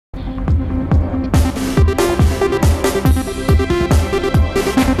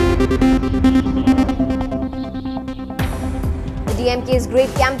DMK's great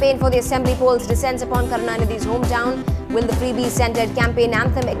campaign for the assembly polls descends upon Karunanidhi's hometown. Will the freebie-centered campaign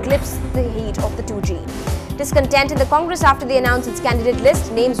anthem eclipse the heat of the 2G? Discontent in the Congress after they announced its candidate list.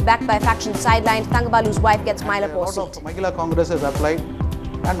 Names backed by faction sidelined. Thangabalu's wife gets Mylapore seat. A lot of Mahila Congress has applied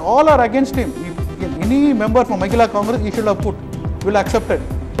and all are against him. Any member from Mahila Congress he should have put. Will accept it.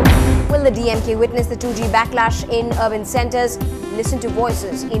 Will the DMK witness the 2G backlash in urban centres? Listen to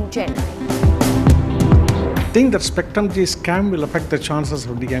voices in Chennai. I think that Spectrum G scam will affect the chances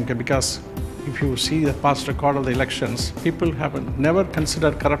of DMK because if you see the past record of the elections, people have never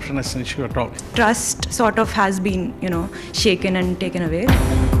considered corruption as an issue at all. Trust sort of has been, shaken and taken away.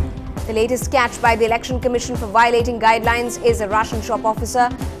 The latest catch by the Election Commission for violating guidelines is a ration shop officer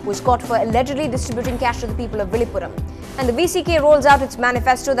who was caught for allegedly distributing cash to the people of Villipuram. And the VCK rolls out its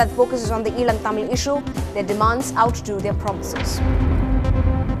manifesto that focuses on the Elam Tamil issue. Their demands outdo their promises.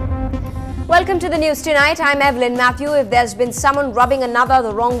 Welcome to the news tonight. I'm Evelyn Matthew. If there's been someone rubbing another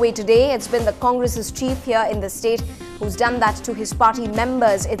the wrong way today, it's been the Congress's chief here in the state who's done that to his party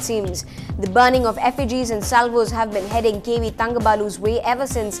members, it seems. The burning of effigies and salvos have been heading KV Thangabalu's way ever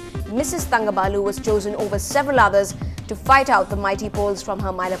since Mrs. Thangabalu was chosen over several others to fight out the mighty polls from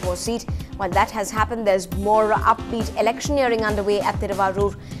her Mylapore seat. While that has happened, there's more upbeat electioneering underway at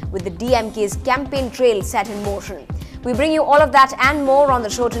Thiruvarur with the DMK's campaign trail set in motion. We bring you all of that and more on the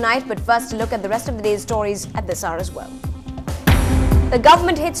show tonight, but first a look at the rest of the day's stories at this hour as well. The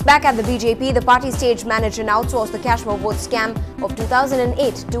government hits back at the BJP. The party stage managed and outsourced the cash for vote scam of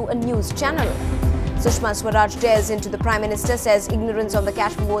 2008 to a news channel. Sushma Swaraj dares into the Prime Minister, says ignorance of the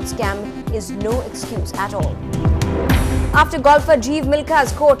cash for vote scam is no excuse at all. After golfer Jeev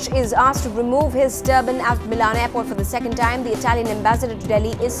Milkha's coach is asked to remove his turban at Milan airport for the second time, the Italian ambassador to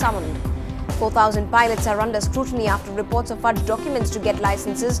Delhi is summoned. 4,000 pilots are under scrutiny after reports of fudged documents to get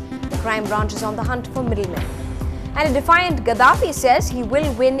licenses. The crime branch is on the hunt for middlemen. And a defiant Gaddafi says he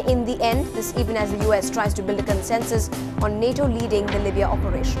will win in the end, this even as the US tries to build a consensus on NATO leading the Libya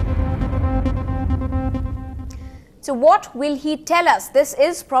operation. So what will he tell us? This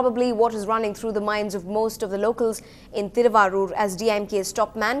is probably what is running through the minds of most of the locals in Thiruvarur as DMK's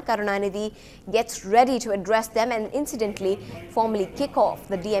top man Karunanidhi gets ready to address them and incidentally formally kick off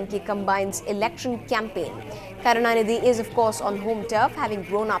the DMK Combine's election campaign. Karunanidhi is of course on home turf, having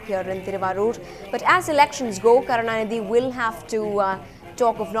grown up here in Thiruvarur, but as elections go, Karunanidhi will have to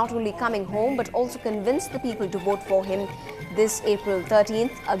talk of not only coming home but also convince the people to vote for him this April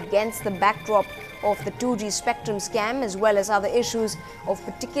 13th against the backdrop of the 2G spectrum scam as well as other issues of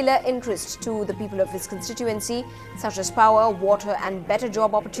particular interest to the people of his constituency such as power, water and better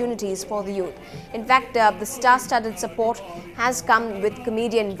job opportunities for the youth. In fact, the star-studded support has come with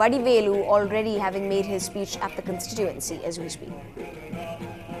comedian Vadivelu already having made his speech at the constituency as we speak.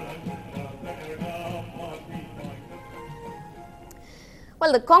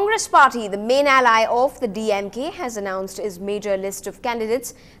 Well, the Congress party, the main ally of the DMK, has announced its major list of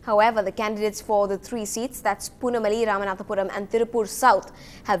candidates. However, the candidates for the three seats, that's Punamali, Ramanathapuram and Tirupur South,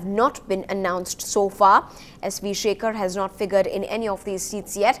 have not been announced so far. SV Shekhar has not figured in any of these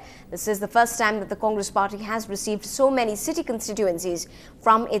seats yet. This is the first time that the Congress party has received so many city constituencies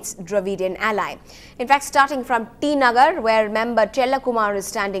from its Dravidian ally. In fact, starting from T Nagar, where member Chella Kumar is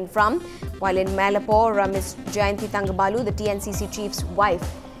standing from, while in Mylapore, Ms. Jayanti Thangabalu, the TNCC chief's wife,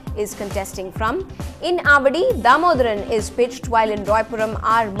 is contesting from. In Avadi, Damodaran is pitched, while in Roypuram,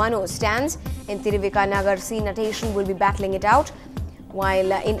 R. Mano stands. In Tiruvika Nagar, C. Natation will be battling it out,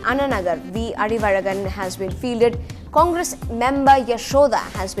 while in Ananagar, V. Adivaragan has been fielded. Congress member Yashoda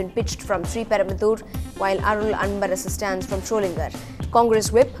has been pitched from Sri Peramathur, while Arul Anbarasa stands from Sholingar.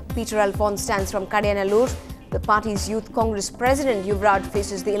 Congress whip Peter Alphonse stands from Kadiyanallur. The party's Youth Congress President Yuvraj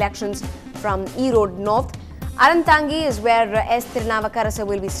faces the elections from Erode North. Arantangi is where S. Tirunavakarasa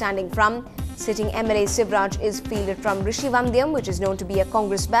will be standing from. Sitting MLA Sivraj is fielded from Rishivandyam, which is known to be a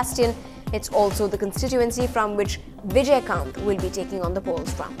Congress bastion. It's also the constituency from which Vijaykanth will be taking on the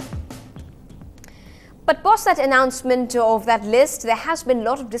polls from. But post that announcement of that list, there has been a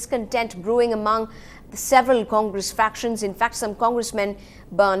lot of discontent brewing among the several Congress factions. In fact, some congressmen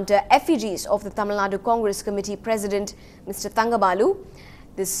burnt effigies of the Tamil Nadu Congress Committee President, Mr. Thangabalu,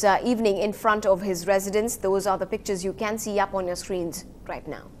 this evening in front of his residence. Those are the pictures you can see up on your screens right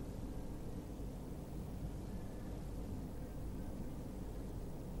now.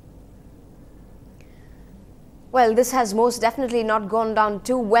 Well, this has most definitely not gone down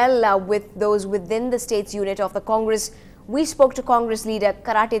too well with those within the state's unit of the Congress We spoke to Congress leader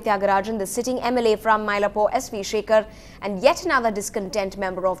Karate Tyagarajan, the sitting MLA from Mylapore, SV Shekhar, and yet another discontent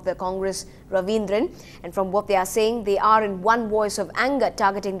member of the Congress, Ravindran. And from what they are saying, they are in one voice of anger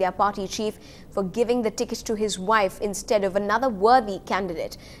targeting their party chief for giving the ticket to his wife instead of another worthy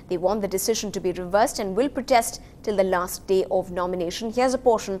candidate. They want the decision to be reversed and will protest till the last day of nomination. Here's a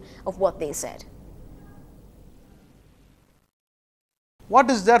portion of what they said. What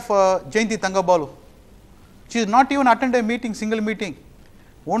is there for Jayanti Tangabalu? She has not even attended a meeting, single meeting.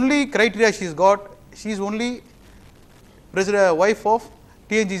 Only criteria she has got, she is only wife of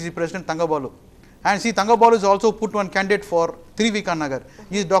TNGC President Tangabalu. And see, Tangabalu has also put one candidate for Trivika Nagar.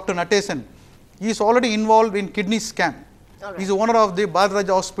 He is Dr. Natesan. He is already involved in kidney scam. Right. He is the owner of the Bhadraj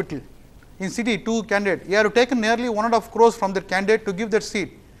Hospital. In city, 2 candidates. He has taken nearly 1.5 crores from that candidate to give that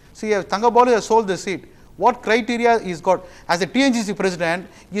seat. See, Tangabalu has sold the seat. What criteria he has got? As a TNGC President,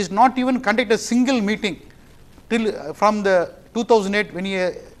 he has not even conducted a single meeting till from the 2008 when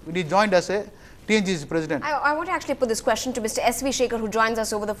he joined as a TNGC President. I want to actually put this question to Mr. SV Shekhar, who joins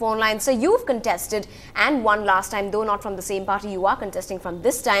us over the phone line. So you've contested and won last time, though not from the same party. You are contesting from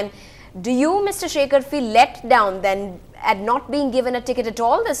this time. Do you, Mr. Shekhar, feel let down then at not being given a ticket at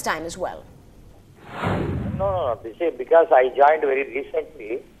all this time as well? No. This is because I joined very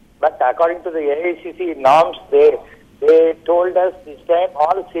recently. But according to the AICC norms, they told us this time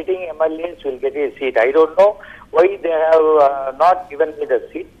all sitting MLAs will get a seat. I don't know why they have not given me the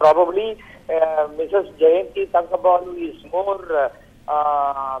seat. Probably Mrs. Jayanti Tangabalu is more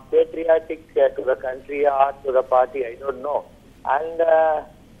patriotic to the country or to the party. I don't know. And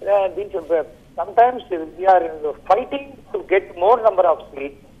sometimes we are fighting to get more number of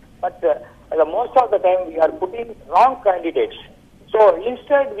seats, but most of the time we are putting wrong candidates. So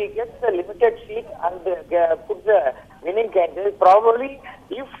instead we get the limited seat and put the winning candidate. Probably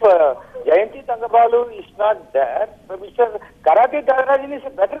if Jayanti Tangabalu is not there, Mr. Karate Tyagarajan is a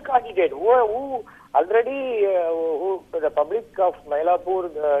better candidate who already the public of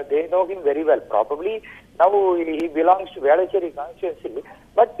Mylapore, they know him very well. Probably now he belongs to Velacheri constituency,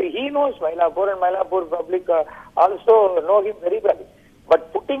 but he knows Mylapore and Mylapore public also know him very well.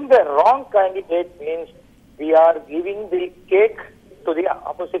 But putting the wrong candidate means we are giving the cake to the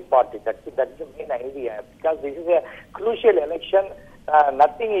opposite party. That's the main idea, because this is a crucial election.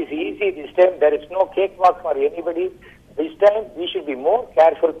 Nothing is easy this time. There is no cakewalk for anybody. This time we should be more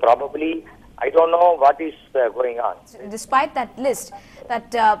careful. Probably, I don't know what is going on. Despite that list,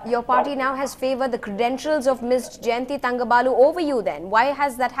 that your party now has favored the credentials of Ms. Jayanti Tangabalu over you then. Why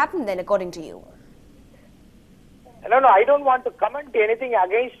has that happened then, according to you? No, I don't want to comment anything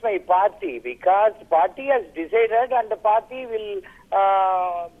against my party, because party has decided and the party will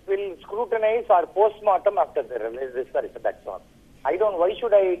scrutinize or post-mortem after the release this result. That's all. Why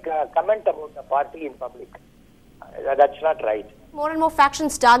should I comment about the party in public? That's not right. More and more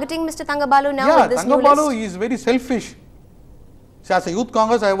factions targeting Mr. Tangabalu now. Yeah, with this Tangabalu is very selfish. See, as a youth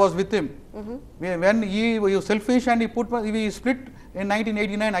Congress, I was with him. When he was selfish and he split in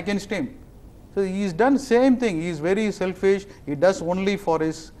 1989 against him. So he's done same thing. He is very selfish. He does only for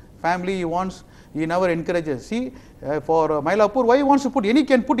his family. He never encourages. See, for Mylapore, why he wants to put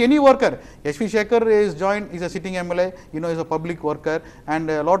can put any worker. SV Shekhar is joined, is a sitting MLA, is a public worker,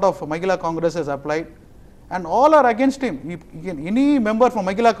 and a lot of Mahila Congress has applied, and all are against him. Any member from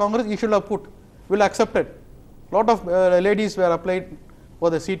Mahila Congress, he should have put, will accept it. Lot of ladies were applied for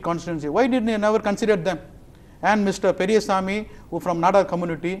the seat constituency. Why did he never consider them? And Mr. Periyasamy, who from Nada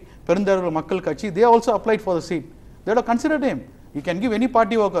community, Perundarul Makkal Kachi, they also applied for the seat. They have considered him. He can give any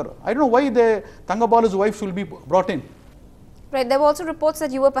party worker. I don't know why Tangabalu's wife should be brought in. Right. There were also reports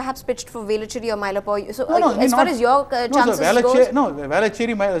that you were perhaps pitched for Velacheri or Mylapore. So as far as your chances goes?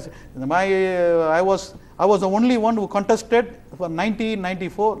 Velacheri, I was the only one who contested for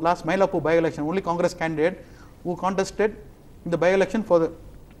 1994 last Mylapore by-election. Only Congress candidate who contested in the by-election for the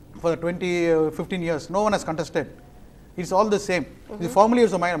 15 years. No one has contested. It's all the same. Formerly,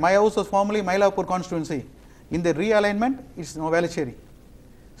 my house was formerly Mylapore constituency. In the realignment, it's Velacheri.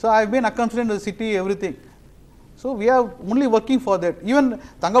 So I've been accompanied to the city, everything. So we are only working for that. Even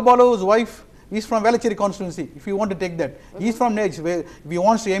Tangabalu's wife is from Velacheri constituency, if you want to take that. He is from Nedge. If he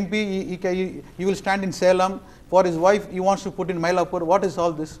wants to MP, he will stand in Salem. For his wife, he wants to put in Mylapore. What is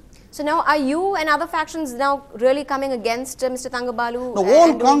all this? So now, are you and other factions now really coming against Mr. Tangabalu? The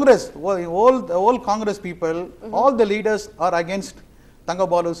whole Congress, all Congress people, all the leaders are against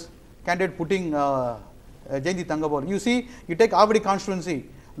Tangabalu's candidate putting Jayanti Tangabalu. You see, you take Avadi constituency.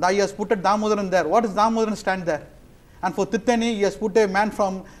 Now he has put a Damodaran there. What does Damodaran stand there? And for Tittani, he has put a man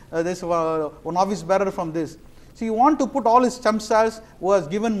from one office bearer from this. So you want to put all his chumstars who has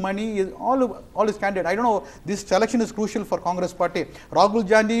given money, all his candidates. I don't know, this selection is crucial for Congress party. Rahul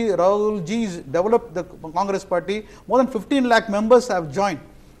ji has developed the Congress party. More than 15 lakh members have joined.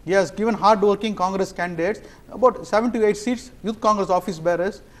 He has given hard-working Congress candidates about 7 to 8 seats, Youth Congress office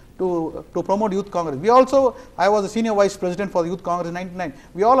bearers, to promote Youth Congress. We also, I was the senior vice president for the Youth Congress in 99.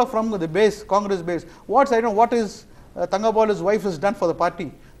 We all are from the base, Congress base. I don't know what is Thangabala's wife has done for the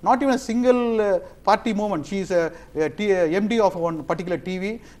party. Not even a single party movement. She is a MD of one particular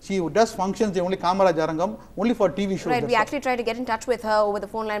TV. She does functions, only Kamara Jarangam, only for TV shows. Right, we actually tried to get in touch with her over the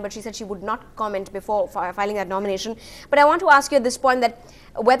phone line, but she said she would not comment before filing that nomination. But I want to ask you at this point that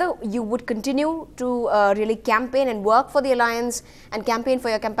whether you would continue to really campaign and work for the alliance and campaign for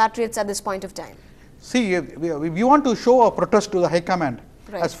your compatriots at this point of time. See, we want to show a protest to the High Command.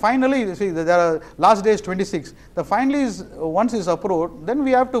 Right. As finally, see, there are last day is 26. The finally is once is approved, then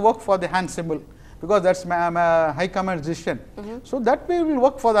we have to work for the hand symbol, because that's High Command's decision. So that way we will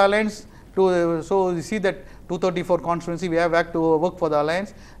work for the alliance. So you see that 234 constituency, we have to work for the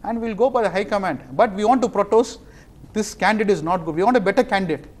alliance, and we will go by the High Command. But we want to protest. This candidate is not good. We want a better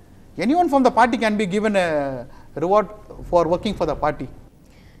candidate. Anyone from the party can be given a reward for working for the party.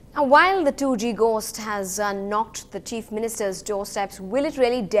 Now, while the 2G ghost has knocked the Chief Minister's doorsteps, will it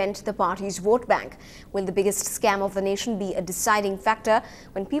really dent the party's vote bank? Will the biggest scam of the nation be a deciding factor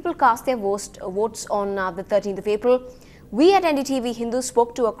when people cast their votes on the 13th of April? We at NDTV Hindu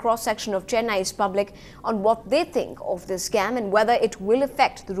spoke to a cross-section of Chennai's public on what they think of this scam and whether it will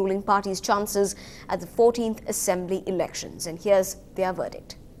affect the ruling party's chances at the 14th Assembly elections. And here's their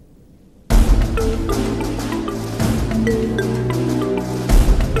verdict.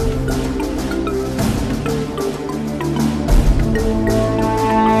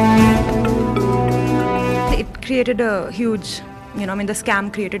 It created a huge, the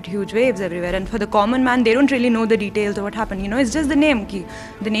scam created huge waves everywhere, and for the common man, they don't really know the details of what happened. It's just the name.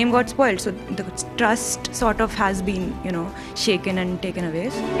 The name got spoiled, so the trust sort of has been, shaken and taken away.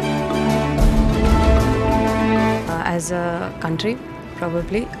 As a country,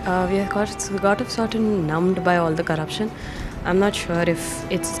 probably, we got sort of numbed by all the corruption. I'm not sure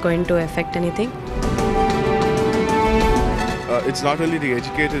if it's going to affect anything. It's not only the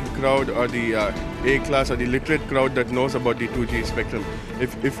educated crowd or the A-class or the literate crowd that knows about the 2G spectrum.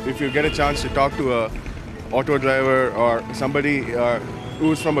 If you get a chance to talk to a auto driver or somebody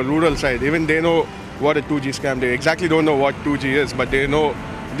who's from a rural side, even they know what a 2G scam. They exactly don't know what 2G is, but they know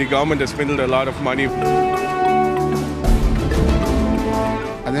the government has swindled a lot of money.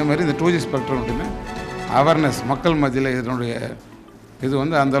 அதே மாதிரி இந்த 2G spectrum அப்படின்னா awareness மக்கள் மத்தியில் இதனுடைய இது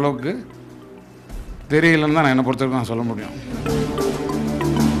வந்து அந்த அளவுக்கு தெரியலன்னு தான் நான் என்னை பொறுத்தவரைக்கும் நான் சொல்ல முடியும்.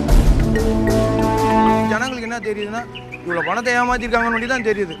 ஜனங்களுக்கு என்ன தெரியுதுன்னா இவ்வளோ பணத்தை ஏமாற்றிருக்காங்கன்னு வேண்டி தான்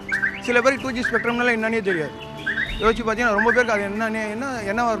தெரியுது. சில பேருக்கு 2G ஸ்பெக்ட்ரம்னால என்னன்னே தெரியாது. யோசிச்சு பார்த்தீங்கன்னா ரொம்ப பேருக்கு அது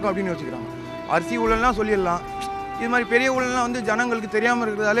என்னவா இருக்கும் அப்படின்னு யோசிக்கிறாங்க. அரிசி ஊழல்லாம் சொல்லிடலாம். இது மாதிரி பெரிய ஊழல்லாம் வந்து ஜனங்களுக்கு தெரியாமல்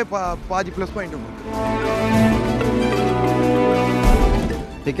இருக்கிறதாலே பாதி ப்ளஸ் பாயிண்ட் உங்களுக்கு.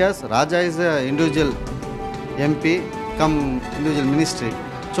 Because Raja is an individual MP come individual ministry,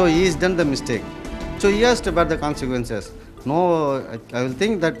 so he has done the mistake. So he has to bear the consequences. No, I will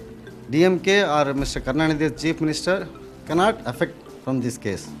think that DMK or Mr. Karnanidhi, Chief Minister, cannot affect from this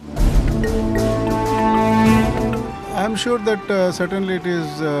case. I am sure that certainly it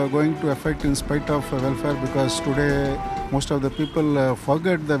is going to affect in spite of welfare, because today most of the people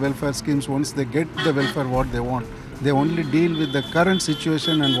forget the welfare schemes once they get the welfare what they want. They only deal with the current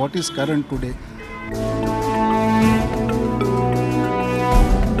situation and what is current today.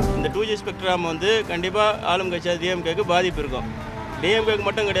 இந்த 2G spectrum வந்து கண்டிப்பா ஆளும் கட்சி டிஎம்கேக்கு பாதிப்பு இருக்கும். டிஎம்கேக்கு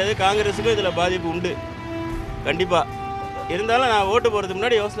மட்டும் கிடையாது, காங்கிரஸுக்கு இதுல பாதிப்பு உண்டு. கண்டிப்பா. இருந்தாலும் நான் ஓட்டு போறதுக்கு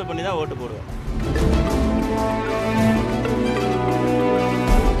முன்னாடி யோசனை பண்ணி தான் ஓட்டு போடுவேன்.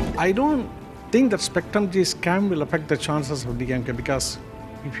 I don't think that Spectrum G scam will affect the chances of DMK, because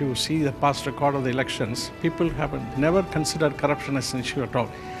if you see the past record of the elections, people have never considered corruption as an issue at all.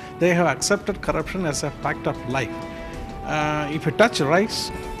 They have accepted corruption as a fact of life. If you touch rice,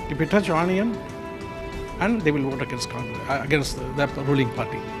 if you touch onion, and they will vote against the ruling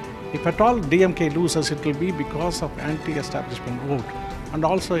party. If at all DMK loses, it will be because of anti-establishment vote, and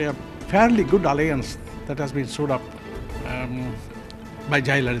also a fairly good alliance that has been stood up by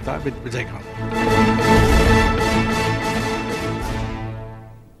Jayalalitha with Vijaykanth.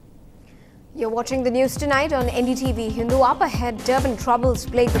 You're watching the news tonight on NDTV Hindu. Up ahead, Durban troubles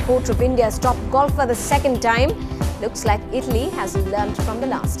plague the court of India's top golfer the second time. Looks like Italy has learnt from the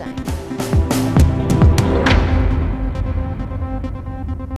last time.